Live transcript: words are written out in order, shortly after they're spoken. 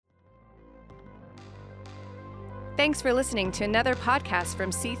Thanks for listening to another podcast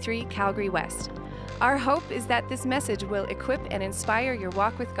from C3 Calgary West. Our hope is that this message will equip and inspire your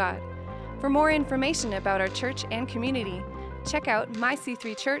walk with God. For more information about our church and community, check out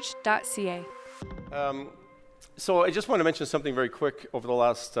myc3church.ca. So I just want to mention something very quick. Over the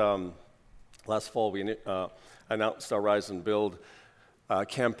last fall, we announced our Rise and Build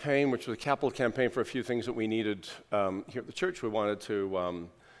campaign, which was a capital campaign for a few things that we needed here at the church. We wanted to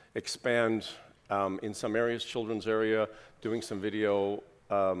expand in some areas, children's area, doing some video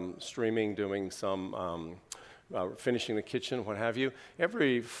streaming, doing some finishing the kitchen, what have you.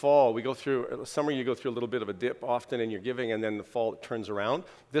 Every fall, we go through, summer you go through a little bit of a dip often in your giving, and then the fall it turns around.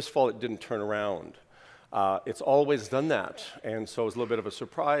 This fall it didn't turn around. It's always done that, and so it was a little bit of a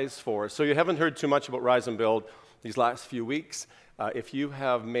surprise for us. So you haven't heard too much about Rise and Build these last few weeks. If you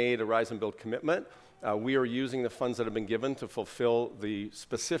have made a Rise and Build commitment, we are using the funds that have been given to fulfill the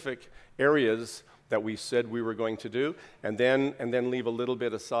specific areas that we said we were going to do, and then leave a little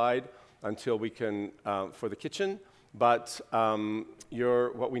bit aside until we can, for the kitchen. But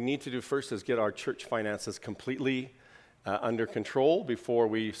what we need to do first is get our church finances completely under control before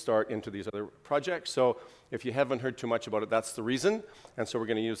we start into these other projects. So if you haven't heard too much about it, that's the reason. And so we're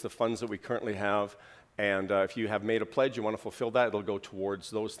going to use the funds that we currently have. And if you have made a pledge, you want to fulfill that, it'll go towards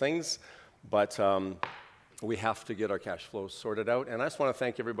those things. But we have to get our cash flows sorted out. And I just want to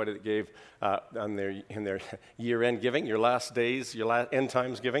thank everybody that gave in their year-end giving, your last days, your end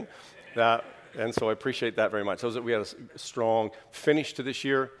times giving. And so I appreciate that very much. So we had a strong finish to this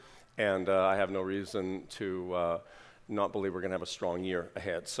year, and I have no reason to not believe we're going to have a strong year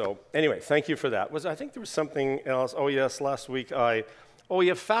ahead. So anyway, thank you for that. I think there was something else. Oh, yes, last week we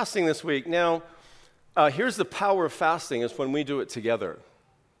have fasting this week. Now, here's the power of fasting is when we do it together.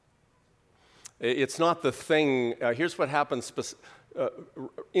 It's not the thing. Here's what happens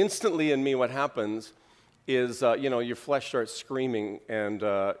instantly in me. What happens is, your flesh starts screaming, and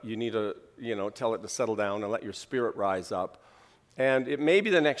you need to, tell it to settle down and let your spirit rise up. And it may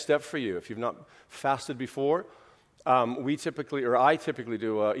be the next step for you if you've not fasted before. I typically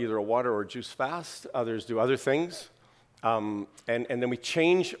do either a water or juice fast. Others do other things. And then we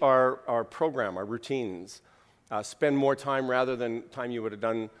change our program, our routines. Spend more time rather than time you would have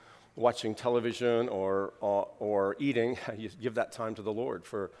done watching television or eating. You give that time to the Lord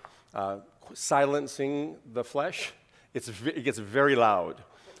for silencing the flesh. It gets very loud.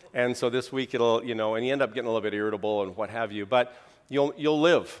 And so this week and you end up getting a little bit irritable and what have you. But you'll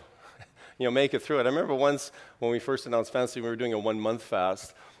live. Make it through it. I remember once when we first announced fasting, we were doing a 1-month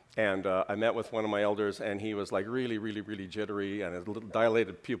fast, and I met with one of my elders, and he was like really, really, really jittery and had little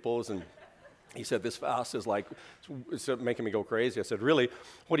dilated pupils, and he said, "This fast is like, it's making me go crazy." I said, "Really?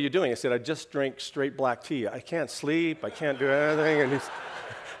 What are you doing?" I said, "I just drank straight black tea. I can't sleep. I can't do anything." And he's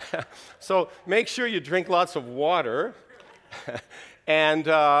so make sure you drink lots of water, and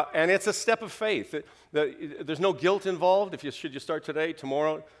it's a step of faith. There's no guilt involved. Should you start today,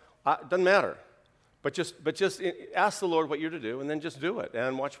 tomorrow? Doesn't matter, but just ask the Lord what you're to do, and then just do it,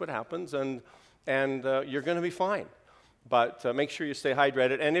 and watch what happens, and you're going to be fine. But make sure you stay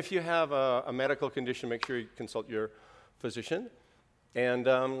hydrated, and if you have a medical condition, make sure you consult your physician. And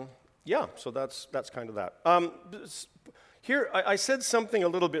so that's kind of that. Here, I said something a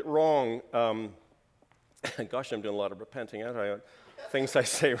little bit wrong. Gosh, I'm doing a lot of repenting, aren't I? Things I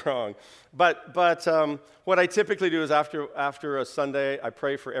say wrong. But what I typically do is after a Sunday, I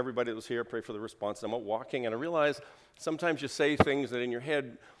pray for everybody that was here, pray for the response. I'm out walking, and I realize sometimes you say things that in your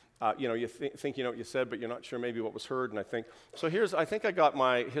head, you think you know what you said, but you're not sure maybe what was heard. And I think I got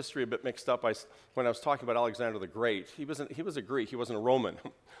my history a bit mixed up. When I was talking about Alexander the Great, he was a Greek, he wasn't a Roman.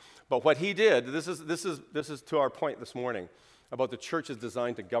 But what he did, this is to our point this morning about the church is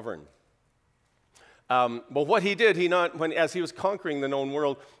designed to govern. But what he did, as he was conquering the known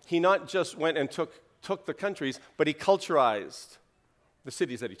world, he not just went and took the countries, but he culturized the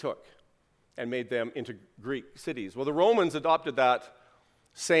cities that he took and made them into Greek cities. Well, the Romans adopted that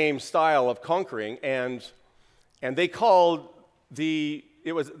same style of conquering, and they called the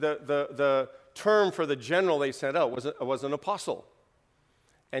term for the general they sent out was an apostle.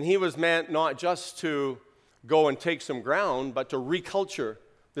 And he was meant not just to go and take some ground, but to reculture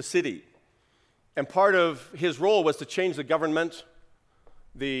the city. And part of his role was to change the government,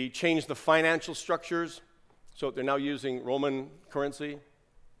 change the financial structures, so they're now using Roman currency,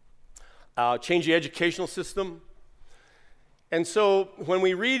 change the educational system. And so when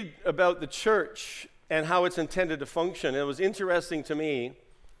we read about the church and how it's intended to function, it was interesting to me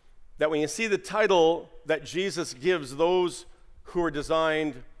that when you see the title that Jesus gives those who were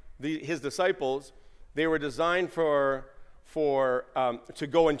designed, his disciples, they were designed to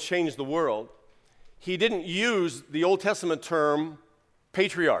go and change the world. he didn't use the Old Testament term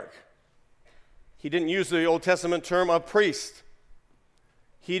patriarch. He didn't use the Old Testament term of priest.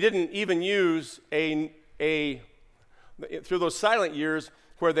 He didn't even use through those silent years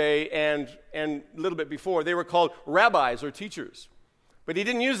where they, and a little bit before, they were called rabbis or teachers. But he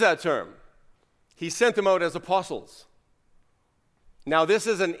didn't use that term. He sent them out as apostles. Now, this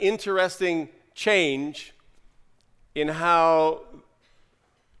is an interesting change in how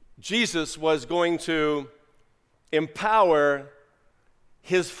Jesus was going to empower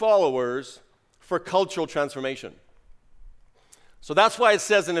his followers for cultural transformation. So that's why it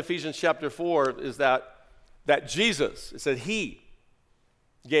says in Ephesians chapter 4 is that Jesus, it said he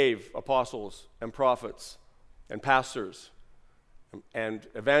gave apostles and prophets and pastors and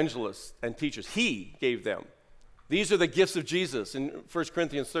evangelists and teachers. He gave them. These are the gifts of Jesus. In 1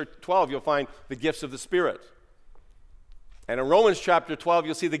 Corinthians 12, you'll find the gifts of the Spirit. And in Romans chapter 12,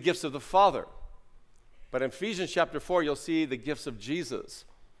 you'll see the gifts of the Father. But in Ephesians chapter 4, you'll see the gifts of Jesus.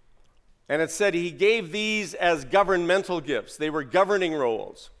 And it said he gave these as governmental gifts. They were governing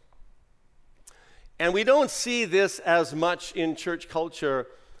roles. And we don't see this as much in church culture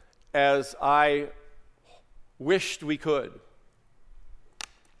as I wished we could.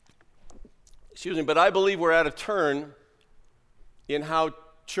 Excuse me, but I believe we're at a turn in how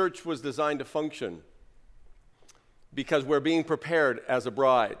church was designed to function because we're being prepared as a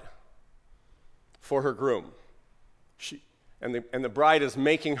bride for her groom. And the bride is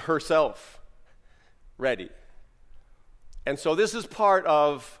making herself ready. And so this is part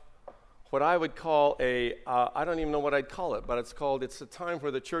of what I would call I don't even know what I'd call it, but it's a time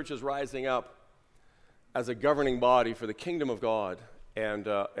where the church is rising up as a governing body for the kingdom of God. And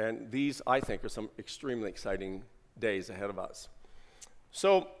these, I think, are some extremely exciting days ahead of us.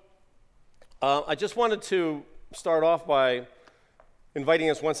 So I just wanted to start off by inviting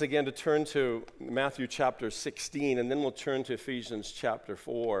us once again to turn to Matthew chapter 16, and then we'll turn to Ephesians chapter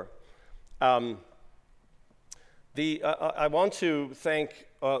 4. I want to thank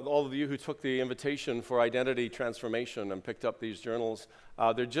all of you who took the invitation for identity transformation and picked up these journals.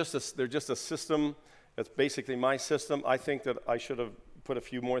 They're just a system. It's basically my system. I think that I should have put a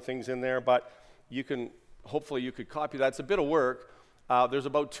few more things in there, but hopefully you could copy that. It's a bit of work. There's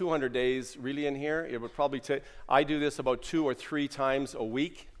about 200 days really in here. It would probably take, I do this about 2 or 3 times a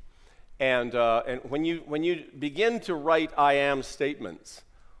week. And when you begin to write I am statements,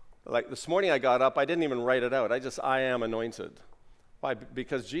 like this morning I got up, I didn't even write it out. I am anointed. Why?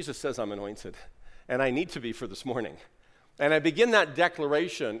 Because Jesus says I'm anointed, and I need to be for this morning. And I begin that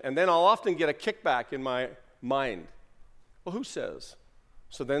declaration, and then I'll often get a kickback in my mind. Well, who says?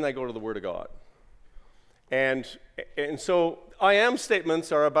 So then I go to the Word of God. And so I am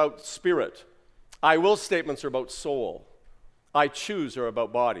statements are about spirit. I will statements are about soul. I choose are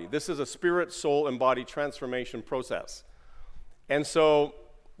about body. This is a spirit, soul, and body transformation process. And so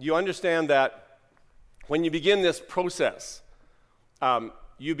you understand that when you begin this process,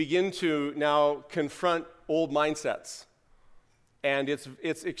 you begin to now confront old mindsets. And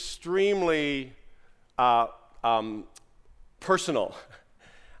it's extremely personal.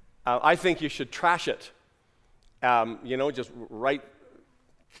 I think you should trash it. Just write,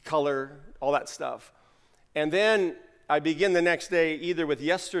 color, all that stuff. And then I begin the next day either with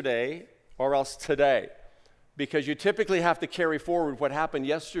yesterday or else today. Because you typically have to carry forward what happened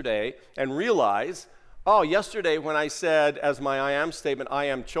yesterday and realize, yesterday when I said as my I am statement, I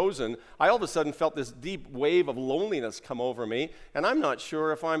am chosen, I all of a sudden felt this deep wave of loneliness come over me, and I'm not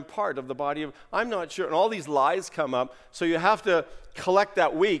sure if I'm part of the body of, I'm not sure, and all these lies come up, so you have to collect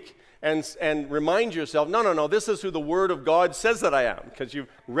that week and remind yourself, no, this is who the Word of God says that I am, because you've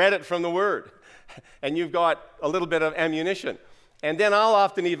read it from the Word, and you've got a little bit of ammunition. And then I'll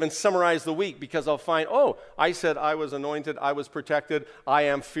often even summarize the week because I'll find, I said I was anointed, I was protected, I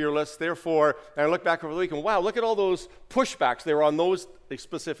am fearless, therefore, and I look back over the week and wow, look at all those pushbacks. They were on those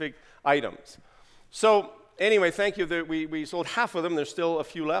specific items. So anyway, thank you. We sold half of them. There's still a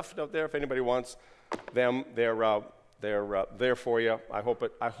few left out there. If anybody wants them, they're there for you. I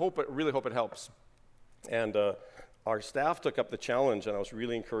really hope it helps. And our staff took up the challenge, and I was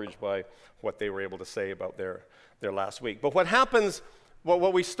really encouraged by what they were able to say about their last week. But what happens,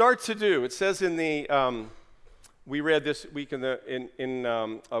 what we start to do, it says in the, we read this week in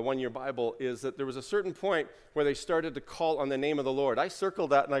a one-year Bible, is that there was a certain point where they started to call on the name of the Lord. I circled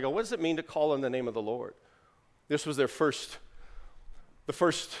that, and I go, what does it mean to call on the name of the Lord? This was the first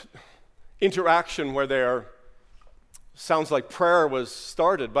interaction where sounds like prayer was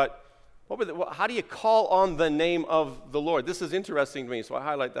started, but how do you call on the name of the Lord? This is interesting to me, so I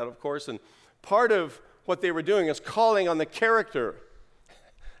highlight that, of course. And part of what they were doing is calling on the character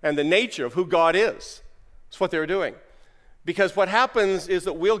and the nature of who God is. That's what they were doing. Because what happens is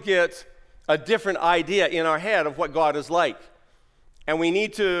that we'll get a different idea in our head of what God is like. And we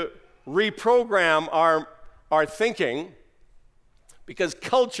need to reprogram our thinking, because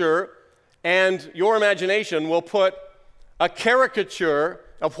culture and your imagination will put a caricature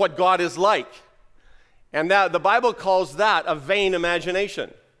of what God is like. And that the Bible calls that a vain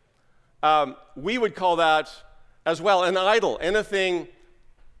imagination. We would call that as well an idol. Anything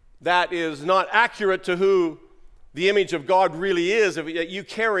that is not accurate to who the image of God really is, if you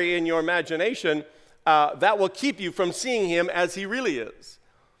carry in your imagination, that will keep you from seeing him as he really is.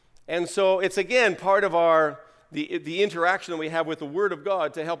 And so it's, again, part of the interaction that we have with the Word of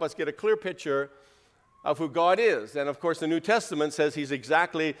God to help us get a clear picture of who God is. And, of course, the New Testament says he's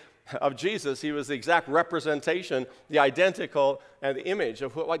exactly of Jesus. He was the exact representation, the identical, and the image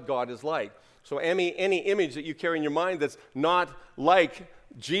of what God is like. So any image that you carry in your mind that's not like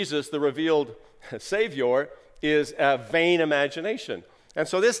Jesus, the revealed Savior, is a vain imagination. And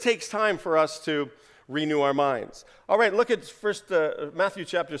so this takes time for us to renew our minds. All right, look at first Matthew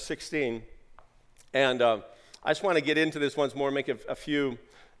chapter 16. And I just want to get into this once more and make a few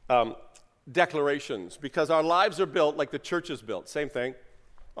declarations, because our lives are built like the church is built, same thing,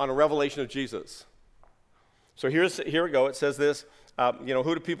 on a revelation of Jesus. So here we go. It says this,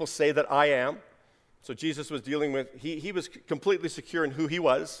 who do people say that I am? So Jesus was dealing with, he was completely secure in who he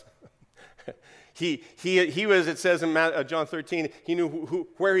was. He was, it says in John 13, he knew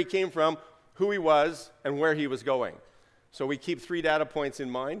where he came from, who he was, and where he was going. So we keep 3 data points in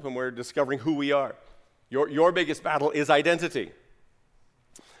mind when we're discovering who we are. Your biggest battle is identity.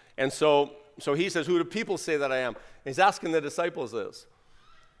 And so he says, who do people say that I am? And he's asking the disciples this.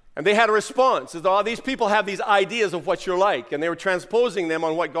 And they had a response. These people have these ideas of what you're like, and they were transposing them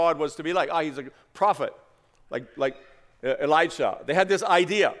on what God was to be like. He's a prophet, like Elijah. They had this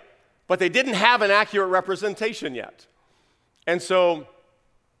idea, but they didn't have an accurate representation yet. And so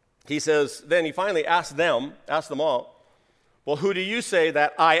he says, then he finally asked them all, well, who do you say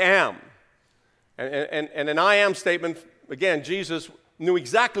that I am? And an I am statement, again, Jesus knew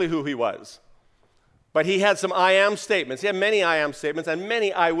exactly who he was. But he had some I am statements. He had many I am statements and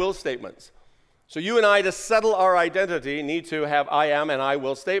many I will statements. So you and I, to settle our identity, need to have I am and I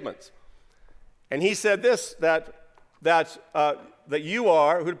will statements. And he said this, that you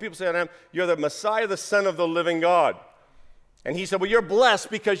are, who do people say I am? You're the Messiah, the Son of the living God. And he said, well, you're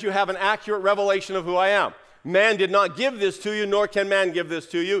blessed because you have an accurate revelation of who I am. Man did not give this to you, nor can man give this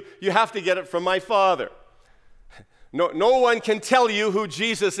to you. You have to get it from my Father. No one can tell you who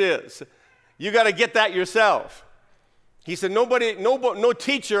Jesus is. You got to get that yourself. He said, no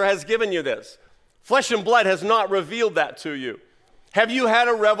teacher has given you this. Flesh and blood has not revealed that to you. Have you had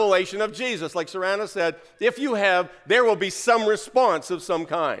a revelation of Jesus? Like Sarana said, if you have, there will be some response of some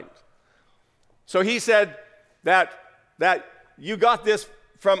kind. So he said that you got this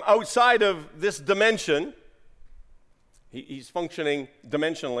from outside of this dimension. He's functioning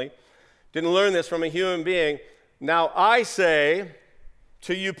dimensionally. Didn't learn this from a human being. Now I say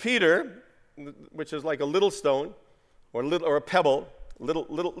to you, Peter, which is like a little stone or a pebble,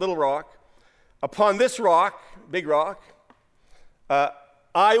 little rock. Upon this rock, big rock,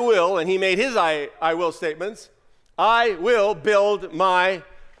 I will, and he made his I will statements, I will build my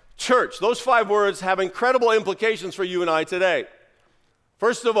church. Those 5 words have incredible implications for you and I today.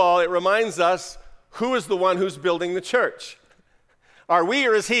 First of all, it reminds us who is the one who's building the church. Are we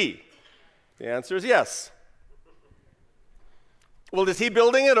or is he? The answer is yes. Well, is he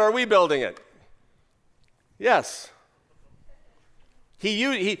building it or are we building it? Yes.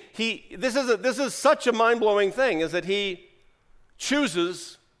 This is such a mind-blowing thing, is that he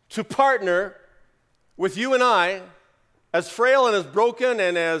chooses to partner with you and I, as frail and as broken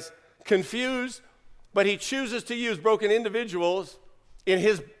and as confused, but he chooses to use broken individuals in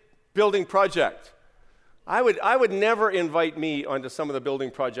his building project. I would never invite me onto some of the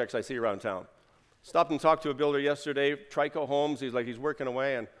building projects I see around town. Stopped and talked to a builder yesterday, Trico Homes. He's working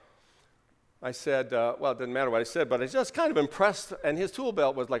away, and I said, it didn't matter what I said, but I was just kind of impressed, and his tool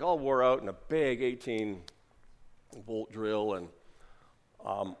belt was like all wore out and a big 18-volt drill, and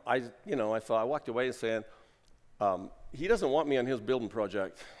I walked away saying, he doesn't want me on his building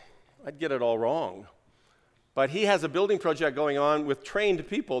project. I'd get it all wrong. But he has a building project going on with trained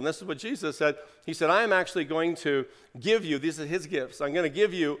people, and this is what Jesus said. He said, I am actually going to give you, these are his gifts, I'm going to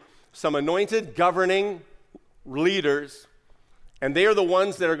give you some anointed governing leaders, and they are the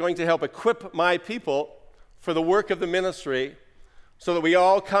ones that are going to help equip my people for the work of the ministry so that we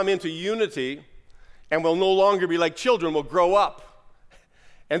all come into unity and we'll no longer be like children, we'll grow up.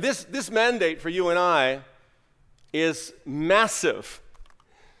 And this mandate for you and I is massive.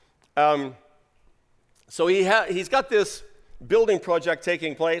 So he's got this building project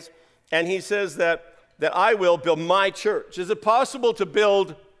taking place, and he says that I will build my church. Is it possible to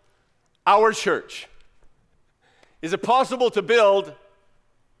build our church? Is it possible to build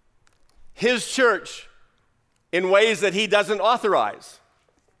his church in ways that he doesn't authorize?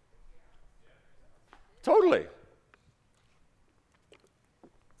 Totally.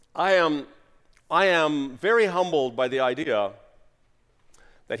 I am very humbled by the idea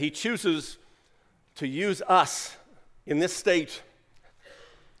that he chooses to use us in this state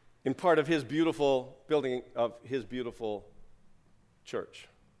in part of his beautiful building of his beautiful church.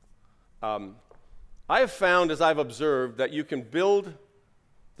 I have found, as I've observed, that you can build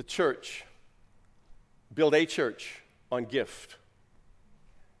a church on gift.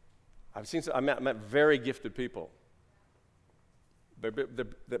 I met very gifted people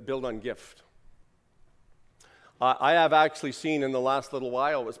that build on gift. I have actually seen in the last little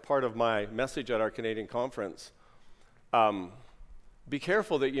while, as part of my message at our Canadian conference, be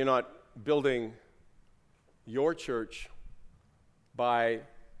careful that you're not building your church by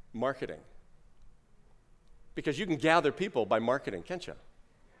marketing. Because you can gather people by marketing, can't you?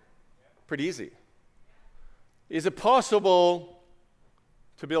 Pretty easy. Is it possible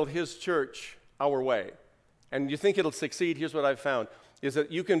to build his church our way? And you think it'll succeed? Here's what I've found, is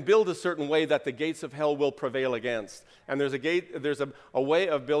that you can build a certain way that the gates of hell will prevail against. And there's a way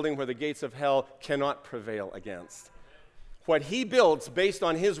of building where the gates of hell cannot prevail against. What he builds based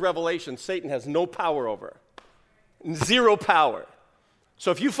on his revelation, Satan has no power over. Zero power.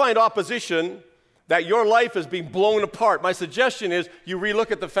 So if you find opposition, that your life is being blown apart, my suggestion is you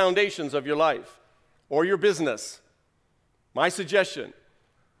relook at the foundations of your life or your business. My suggestion.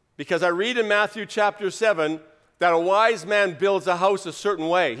 Because I read in Matthew chapter 7 that a wise man builds a house a certain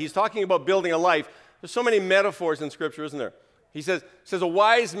way. He's talking about building a life. There's so many metaphors in Scripture, isn't there? He says a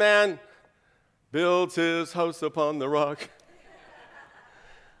wise man builds his house upon the rock.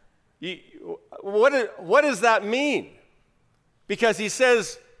 What does that mean? Because he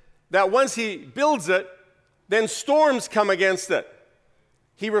says that once he builds it, then storms come against it.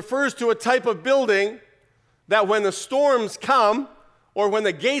 He refers to a type of building that when the storms come, or when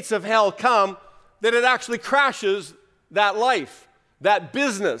the gates of hell come, that it actually crashes that life, that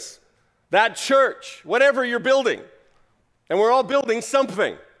business, that church, whatever you're building. And we're all building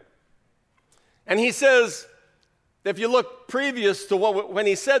something. And he says, if you look previous to when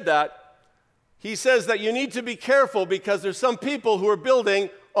he said that, he says that you need to be careful because there's some people who are building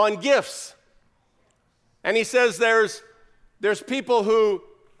on gifts. And he says there's people who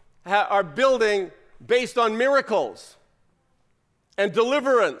are building based on miracles and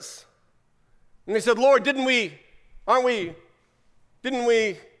deliverance. And they said, Lord, isn't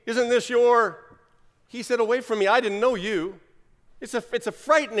this your? He said, away from me, I didn't know you. It's a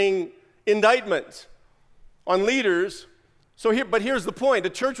frightening indictment on leaders. But here's the point. The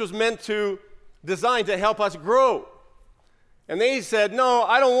church was designed to help us grow. And they said, no,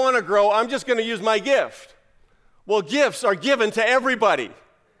 I don't want to grow. I'm just going to use my gift. Well, gifts are given to everybody.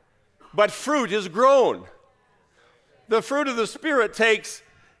 But fruit is grown. The fruit of the Spirit takes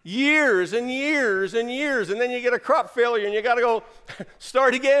years and years and years, and then you get a crop failure and you got to go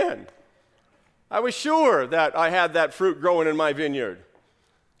start again. I was sure that I had that fruit growing in my vineyard.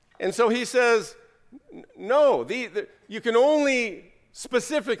 And so he says, no, you can only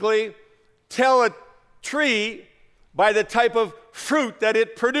specifically tell a tree by the type of fruit that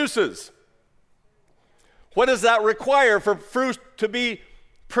it produces. What does that require for fruit to be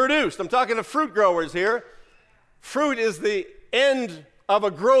produced? I'm talking to fruit growers here. Fruit is the end of a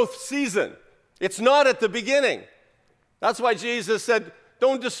growth season. It's not at the beginning. That's why Jesus said,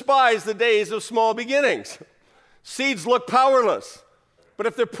 don't despise the days of small beginnings. Seeds look powerless, but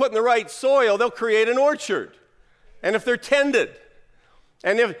if they're put in the right soil, they'll create an orchard. And if they're tended,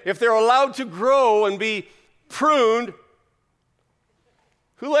 and if they're allowed to grow and be pruned,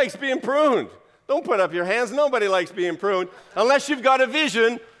 who likes being pruned? Don't put up your hands. Nobody likes being pruned unless you've got a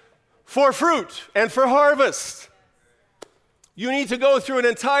vision for fruit and for harvest. You need to go through an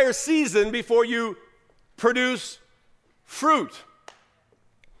entire season before you produce fruit.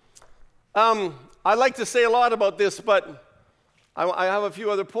 I like to say a lot about this, but I have a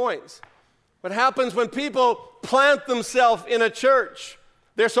few other points. What happens when people plant themselves in a church?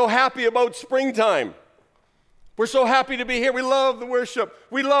 They're so happy about springtime. We're so happy to be here. We love the worship.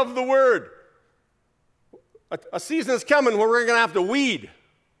 We love the word. A season is coming where we're going to have to weed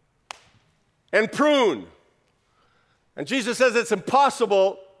and prune. And Jesus says it's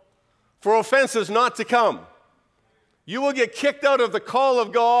impossible for offenses not to come. You will get kicked out of the call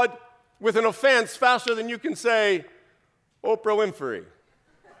of God with an offense faster than you can say, Oprah Winfrey.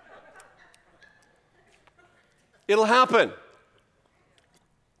 It'll happen.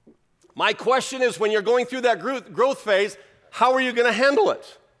 My question is, when you're going through that growth phase, how are you going to handle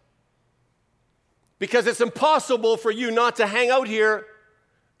it? Because it's impossible for you not to hang out here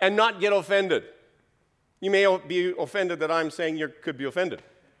and not get offended. You may be offended that I'm saying you could be offended.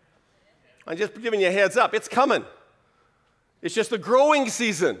 I'm just giving you a heads up. It's coming. It's just a growing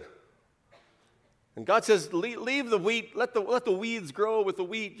season. And God says, leave the wheat, let the weeds grow with the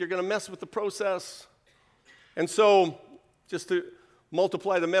wheat. You're going to mess with the process. And so, just to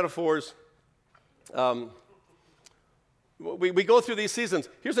multiply the metaphors, we go through these seasons.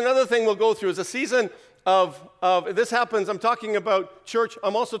 Here's another thing we'll go through is a season of this happens. I'm talking about church.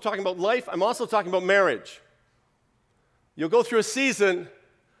 I'm also talking about life. I'm also talking about marriage. You'll go through a season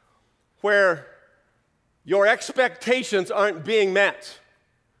where your expectations aren't being met.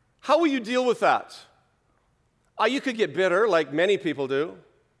 How will you deal with that? You could get bitter, like many people do,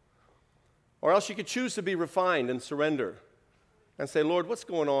 or else you could choose to be refined and surrender and say, Lord, what's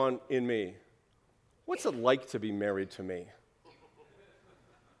going on in me? What's it like to be married to me?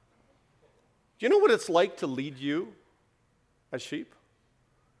 Do you know what it's like to lead you as sheep?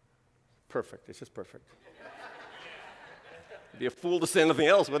 Perfect. It's just perfect. I'd be a fool to say anything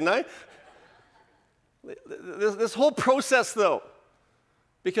else, wouldn't I? This whole process, though,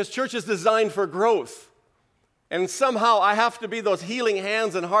 because church is designed for growth. And somehow I have to be those healing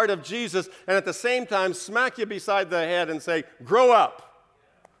hands and heart of Jesus, and at the same time smack you beside the head and say, grow up.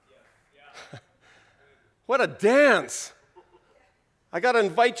 What a dance. I got to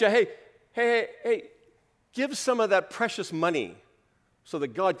invite you, hey, give some of that precious money so that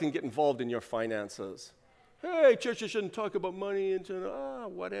God can get involved in your finances. Hey, church, you shouldn't talk about money and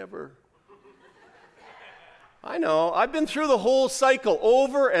whatever. I know. I've been through the whole cycle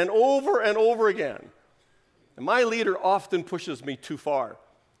over and over and over again. And my leader often pushes me too far.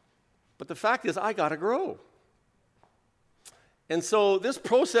 But the fact is, I got to grow. And so this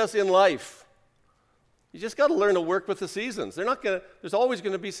process in life, you just got to learn to work with the seasons. There's always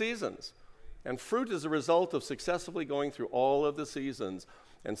going to be seasons. And fruit is a result of successfully going through all of the seasons.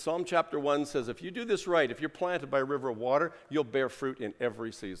 And Psalm chapter 1 says, if you do this right, if you're planted by a river of water, you'll bear fruit in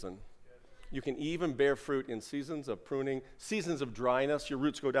every season. You can even bear fruit in seasons of pruning, seasons of dryness. Your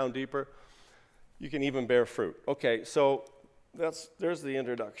roots go down deeper. You can even bear fruit. Okay, so there's the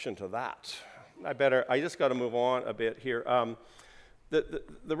introduction to that. I just got to move on a bit here.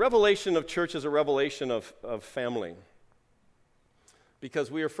 The revelation of church is a revelation of family.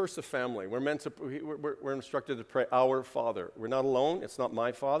 Because we are first a family. We're instructed to pray, our Father. We're not alone. It's not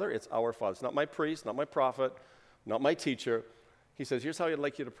my Father. It's our Father. It's not my priest, not my prophet, not my teacher. He says, here's how I'd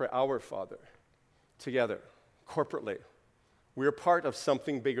like you to pray, our Father, together, corporately. We are part of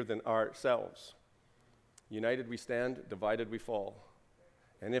something bigger than ourselves. United we stand, divided we fall.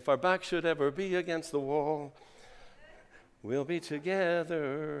 And if our back should ever be against the wall, we'll be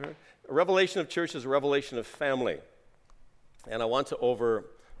together. A revelation of church is a revelation of family. And I want to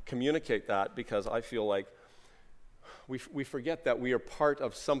over-communicate that because I feel like we forget that we are part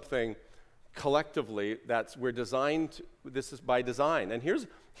of something collectively we're designed, this is by design. And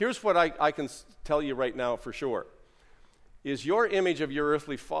here's what I can tell you right now for sure, is your image of your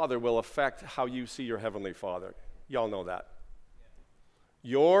earthly father will affect how you see your heavenly Father. Y'all know that.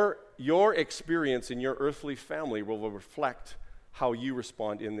 Your experience in your earthly family will reflect how you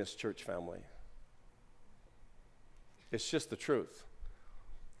respond in this church family. It's just the truth.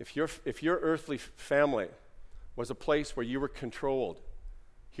 If your earthly family was a place where you were controlled,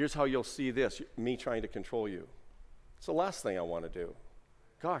 here's how you'll see this, me trying to control you. It's the last thing I want to do.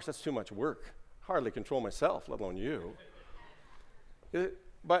 Gosh, that's too much work. Hardly control myself, let alone you.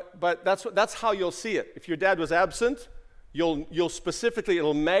 But that's how you'll see it. If your dad was absent, you'll specifically,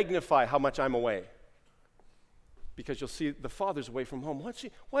 it'll magnify how much I'm away. Because you'll see the father's away from home.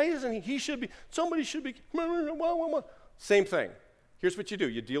 Why isn't he? He should be. Somebody should be. Same thing. Here's what you do.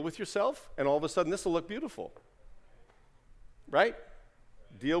 You deal with yourself, and all of a sudden this will look beautiful. Right?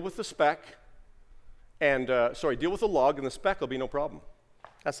 Deal with the speck, and deal with the log, and the speck will be no problem.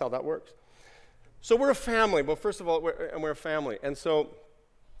 That's how that works. So we're a family. Well, first of all, we're a family. And so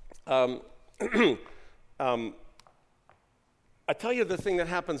I tell you the thing that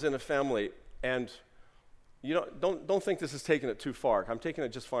happens in a family, and don't think this is taking it too far. I'm taking it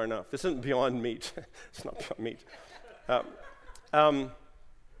just far enough. This isn't beyond meat. It's not beyond meat.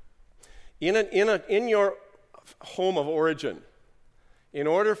 In your home of origin, in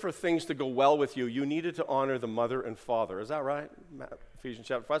order for things to go well with you, you needed to honor the mother and father. Is that right? Ephesians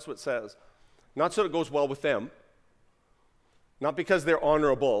chapter 5, that's what it says. Not so it goes well with them, not because they're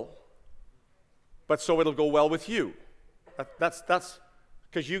honorable, but so it'll go well with you. That's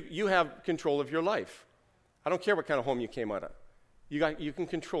because you have control of your life. I don't care what kind of home you came out of. You can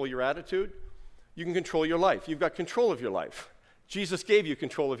control your attitude. You can control your life. You've got control of your life. Jesus gave you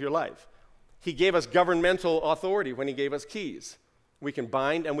control of your life. He gave us governmental authority when he gave us keys. We can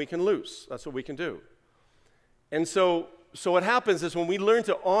bind and we can loose. That's what we can do. And so what happens is when we learn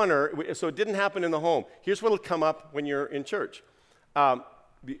to honor, so it didn't happen in the home. Here's what will come up when you're in church.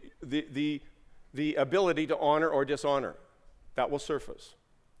 The ability to honor or dishonor. That will surface.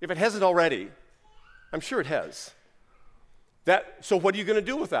 If it hasn't already, I'm sure it has. So what are you going to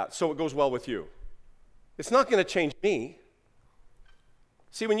do with that so it goes well with you? It's not going to change me.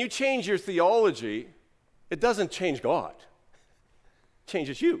 See, when you change your theology, it doesn't change God. It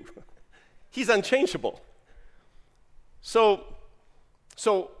changes you. He's unchangeable.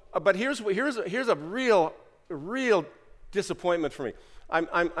 But here's a real disappointment for me.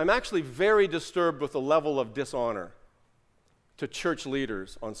 I'm actually very disturbed with the level of dishonor to church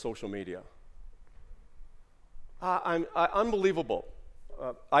leaders on social media. Unbelievable.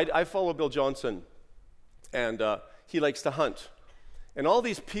 I follow Bill Johnson, and he likes to hunt. And all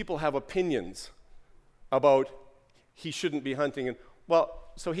these people have opinions about he shouldn't be hunting. And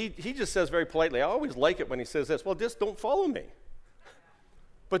so he just says very politely, I always like it when he says this, well, just don't follow me.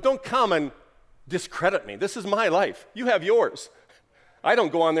 But don't come and discredit me. This is my life. You have yours. I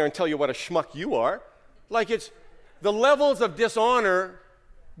don't go on there and tell you what a schmuck you are. Like, it's the levels of dishonor,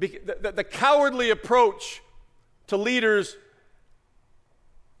 the cowardly approach to leaders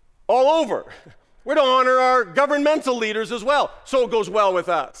all over. We're to honor our governmental leaders as well, so it goes well with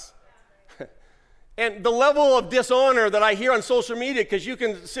us. And the level of dishonor that I hear on social media, because you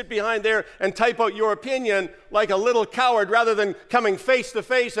can sit behind there and type out your opinion like a little coward rather than coming face to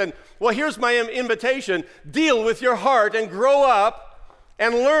face and, well, here's my invitation. Deal with your heart and grow up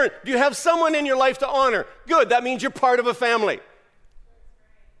and learn. Do you have someone in your life to honor? Good, that means you're part of a family.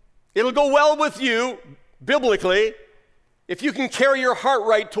 It'll go well with you, biblically, if you can carry your heart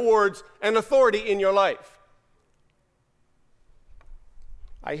right towards an authority in your life.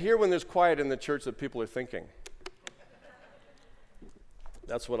 I hear when there's quiet in the church that people are thinking.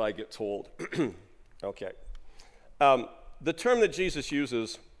 That's what I get told. Okay. The term that Jesus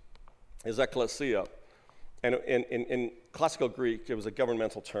uses is ekklesia. And in classical Greek, it was a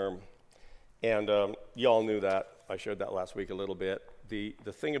governmental term. And you all knew that. I shared that last week a little bit. The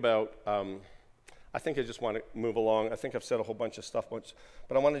thing about, I think I just want to move along. I think I've said a whole bunch of stuff, but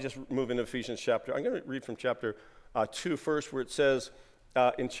I want to just move into Ephesians chapter. I'm going to read from chapter 2 first, where it says,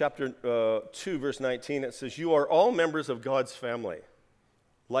 in chapter 2, verse 19, it says, you are all members of God's family,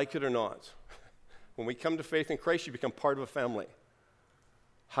 like it or not. When we come to faith in Christ, you become part of a family.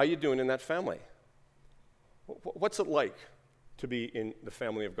 How are you doing in that family? What's it like to be in the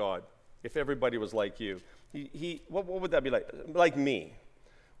family of God if everybody was like you? What would that be like? Like me.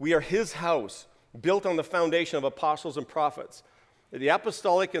 We are his house, built on the foundation of apostles and prophets. The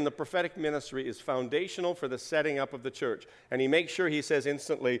apostolic and the prophetic ministry is foundational for the setting up of the church. And he makes sure, he says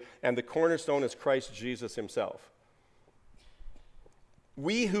instantly, and the cornerstone is Christ Jesus himself.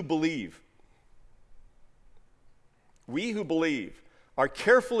 We who believe are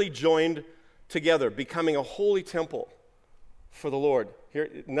carefully joined together, becoming a holy temple for the Lord. Here,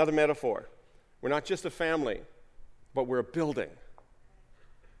 another metaphor. We're not just a family, but we're a building.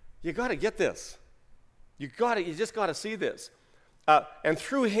 You got to get this. You just got to see this. And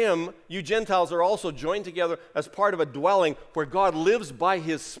through him, you Gentiles are also joined together as part of a dwelling where God lives by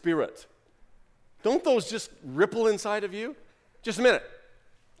his Spirit. Don't those just ripple inside of you? Just a minute.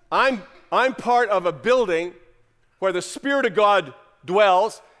 I'm part of a building where the Spirit of God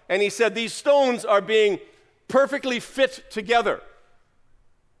dwells, and he said these stones are being perfectly fit together.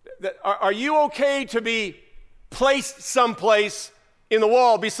 Are you okay to be placed someplace in the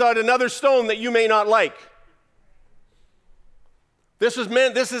wall beside another stone that you may not like? This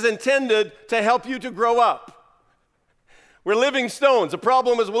is intended to help you to grow up. We're living stones. The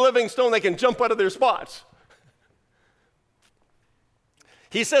problem is with living stone, they can jump out of their spots.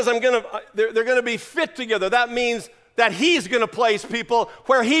 He says, they're going to be fit together. That means that he's going to place people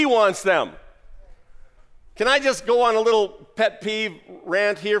where he wants them. Can I just go on a little pet peeve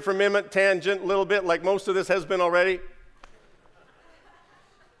rant here for a minute, tangent a little bit, like most of this has been already?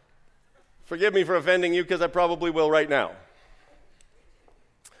 Forgive me for offending you, because I probably will right now.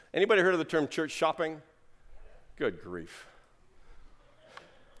 Anybody heard of the term church shopping? Good grief.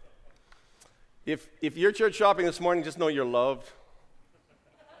 If you're church shopping this morning, just know you're loved.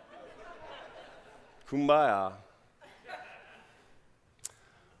 Kumbaya.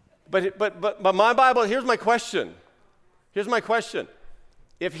 But my Bible, here's my question.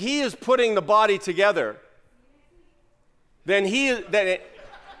 If he is putting the body together, then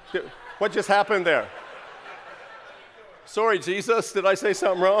what just happened there? Sorry, Jesus, did I say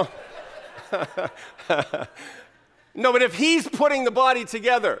something wrong? No, but if he's putting the body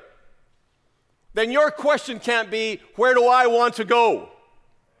together, then your question can't be, where do I want to go?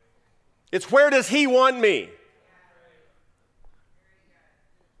 It's where does he want me?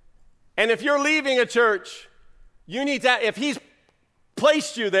 And if you're leaving a church, you need to, if he's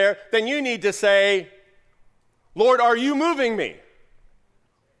placed you there, then you need to say, Lord, are you moving me?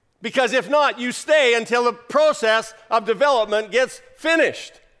 Because if not, you stay until the process of development gets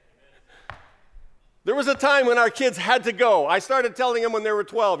finished. There was a time when our kids had to go. I started telling them when they were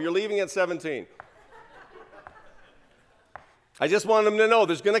 12, you're leaving at 17. I just wanted them to know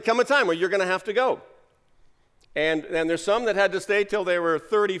there's going to come a time where you're going to have to go. And there's some that had to stay till they were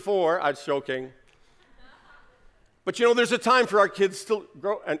 34. I was joking. But you know, there's a time for our kids to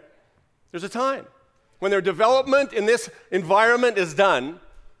grow. And there's a time. When their development in this environment is done,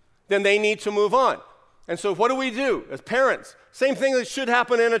 then they need to move on. And so what do we do as parents? Same thing that should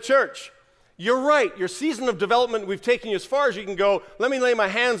happen in a church. You're right. Your season of development, we've taken you as far as you can go. Let me lay my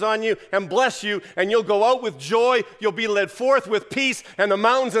hands on you and bless you, and you'll go out with joy. You'll be led forth with peace, and the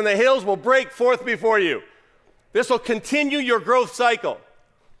mountains and the hills will break forth before you. This will continue your growth cycle.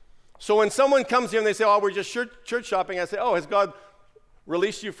 So when someone comes here and they say, oh, we're just church shopping, I say, oh, has God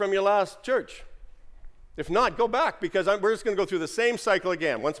released you from your last church? If not, go back, because we're just going to go through the same cycle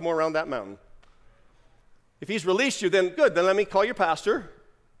again, once more around that mountain. If he's released you, then good. Then let me call your pastor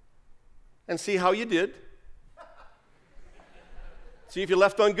and see how you did. See if you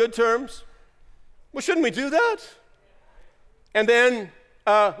left on good terms. Well, shouldn't we do that? And then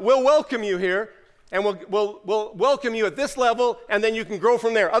we'll welcome you here, and we'll welcome you at this level, and then you can grow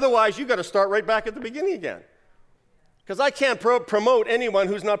from there. Otherwise, you've got to start right back at the beginning again. Because I can't promote anyone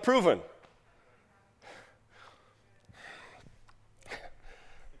who's not proven.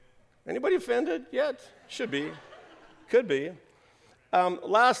 Anybody offended yet? Should be. Could be.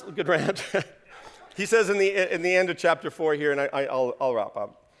 Last good rant. He says in the end of chapter 4 here, and I'll wrap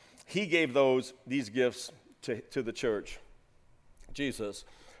up. He gave these gifts to the church. Jesus,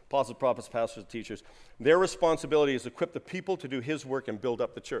 apostles, prophets, pastors, teachers. Their responsibility is to equip the people to do his work and build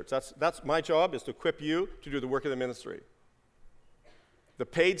up the church. That's my job, is to equip you to do the work of the ministry. The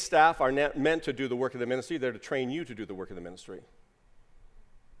paid staff are meant to do the work of the ministry. They're to train you to do the work of the ministry.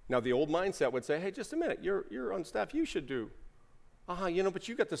 Now, the old mindset would say, hey, just a minute, you're on staff, you should do. But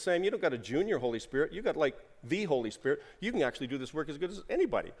you got the same, you don't got a junior Holy Spirit, you got like the Holy Spirit. You can actually do this work as good as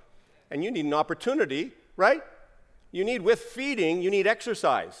anybody. And you need an opportunity, right? You need, with feeding, you need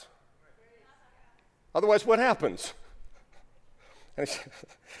exercise. Otherwise, what happens?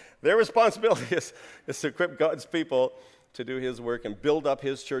 Their responsibility is to equip God's people to do his work and build up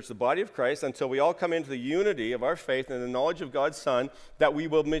his church, the body of Christ, until we all come into the unity of our faith and the knowledge of God's Son, that we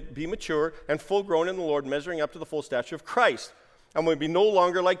will be mature and full grown in the Lord, measuring up to the full stature of Christ. And we'll be no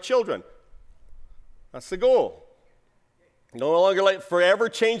longer like children. That's the goal. No longer like forever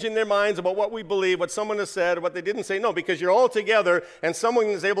changing their minds about what we believe, what someone has said, or what they didn't say. No, because you're all together, and someone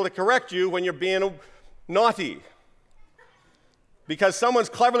is able to correct you when you're being naughty. Because someone's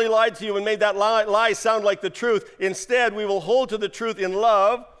cleverly lied to you and made that lie sound like the truth. Instead, we will hold to the truth in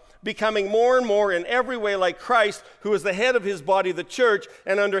love, becoming more and more in every way like Christ, who is the head of his body, the church,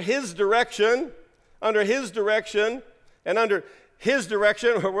 and under his direction, where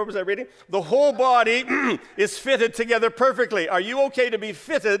was I reading? The whole body is fitted together perfectly. Are you okay to be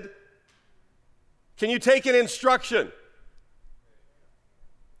fitted? Can you take an instruction?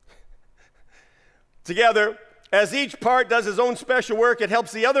 Together, as each part does its own special work, it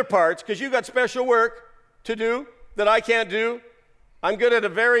helps the other parts, because you got special work to do that I can't do. I'm good at a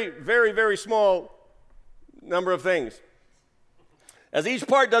very, very, very small number of things. As each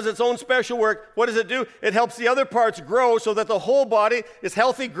part does its own special work, what does it do? It helps the other parts grow so that the whole body is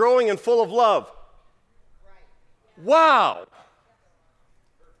healthy, growing, and full of love. Wow!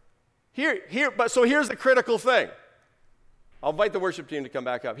 So here's the critical thing. I'll invite the worship team to come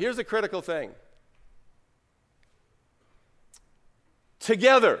back up. Here's the critical thing.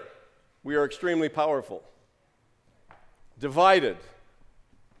 Together, we are extremely powerful. Divided,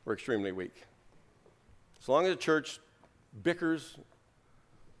 we're extremely weak. As long as the church bickers,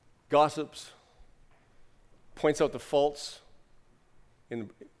 gossips, points out the faults, and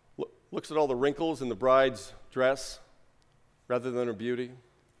looks at all the wrinkles in the bride's dress rather than her beauty,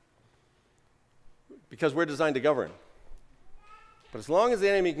 because we're designed to govern. But as long as the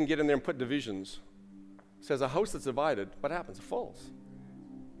enemy can get in there and put divisions, it says a house that's divided, what happens? It falls.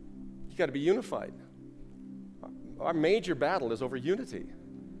 You got to be unified. Our major battle is over unity.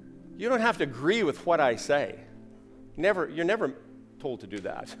 You don't have to agree with what I say. You're never told to do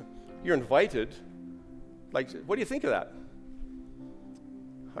that. You're invited. Like, what do you think of that?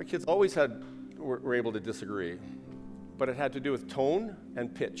 Our kids always were able to disagree, but it had to do with tone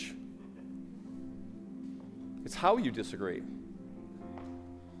and pitch. It's how you disagree.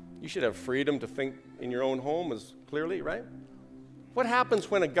 You should have freedom to think in your own home as clearly, right? What happens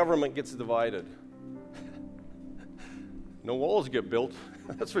when a government gets divided? No walls get built,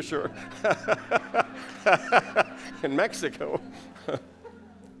 that's for sure. In Mexico.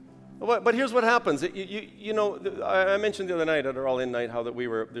 But here's what happens. You know, I mentioned the other night at our all-in night how that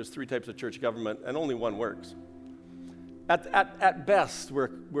there's 3 types of church government and only one works. At best, we're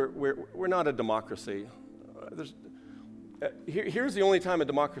not a democracy. Here's the only time a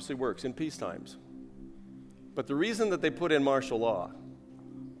democracy works, in peace times. But the reason that they put in martial law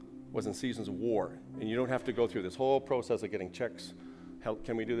was in seasons of war, and you don't have to go through this whole process of getting checks.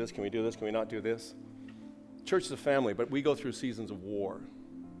 Can we do this? Can we do this? Can we not do this? Church is a family, but we go through seasons of war.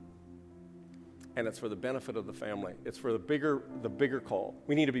 And it's for the benefit of the family. It's for the bigger call.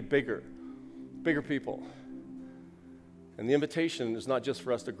 We need to be bigger people. And the invitation is not just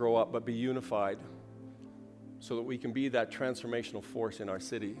for us to grow up, but be unified so that we can be that transformational force in our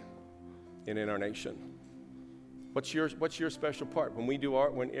city and in our nation. What's your special part?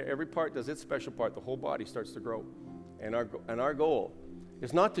 When every part does its special part, the whole body starts to grow. And our goal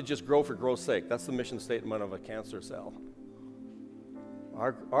is not to just grow for growth's sake. That's the mission statement of a cancer cell.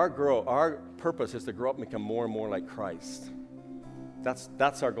 Our purpose is to grow up and become more and more like Christ.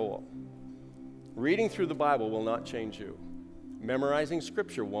 That's our goal. Reading through the Bible will not change you. Memorizing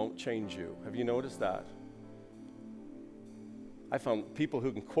Scripture won't change you. Have you noticed that? I found people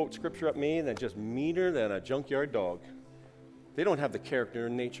who can quote Scripture at me that are just meaner than a junkyard dog. They don't have the character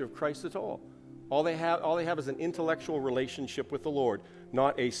and nature of Christ at all. All they have is an intellectual relationship with the Lord,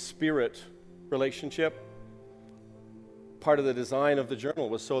 not a spirit relationship. Part of the design of the journal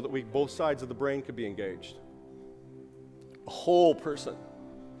was so that both sides of the brain could be engaged. A whole person.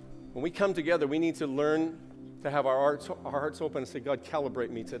 When we come together, we need to learn to have our hearts open and say, God, calibrate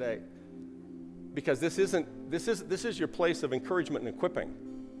me today. Because this is your place of encouragement and equipping.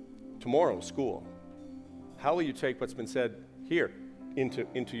 Tomorrow, school. How will you take what's been said here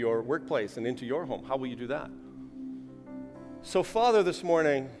into your workplace and into your home? How will you do that? So, Father, this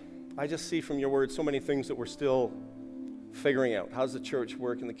morning, I just see from your word so many things that we're still figuring out. How's the church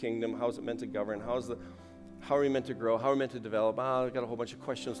work in the kingdom? How is it meant to govern? How are we meant to grow? How are we meant to develop? I've got a whole bunch of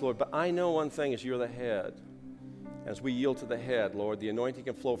questions, Lord. But I know one thing is you're the head. As we yield to the head, Lord, the anointing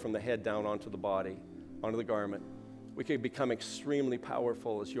can flow from the head down onto the body, onto the garment. We can become extremely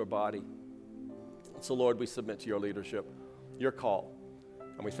powerful as your body. So, Lord, we submit to your leadership, your call.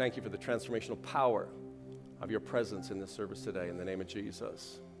 And we thank you for the transformational power of your presence in this service today. In the name of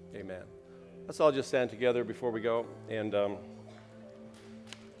Jesus, amen. Let's all just stand together before we go. And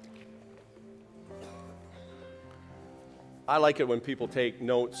I like it when people take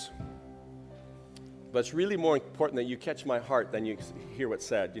notes. But it's really more important that you catch my heart than you hear what's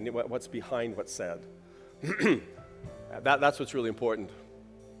said. You know what's behind what's said. That's what's really important.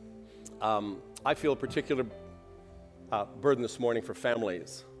 I feel a particular burden this morning for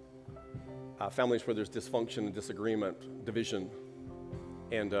families. Families where there's dysfunction and disagreement, division.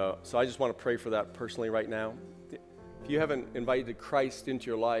 And so I just want to pray for that personally right now. If you haven't invited Christ into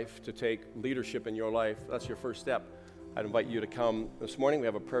your life to take leadership in your life, that's your first step. I'd invite you to come this morning. We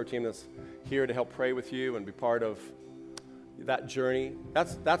have a prayer team that's here to help pray with you and be part of that journey.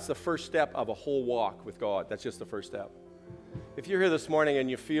 That's the first step of a whole walk with God. That's just the first step. If you're here this morning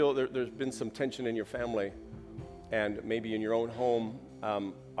and you feel there's been some tension in your family and maybe in your own home,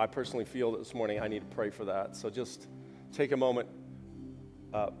 I personally feel that this morning I need to pray for that. So just take a moment,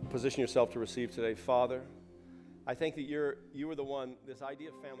 position yourself to receive today. Father, I think that you are the one, this idea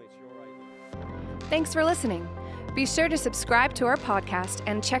of family, it's your idea. Thanks for listening. Be sure to subscribe to our podcast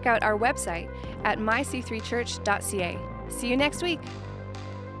and check out our website at myc3church.ca. See you next week.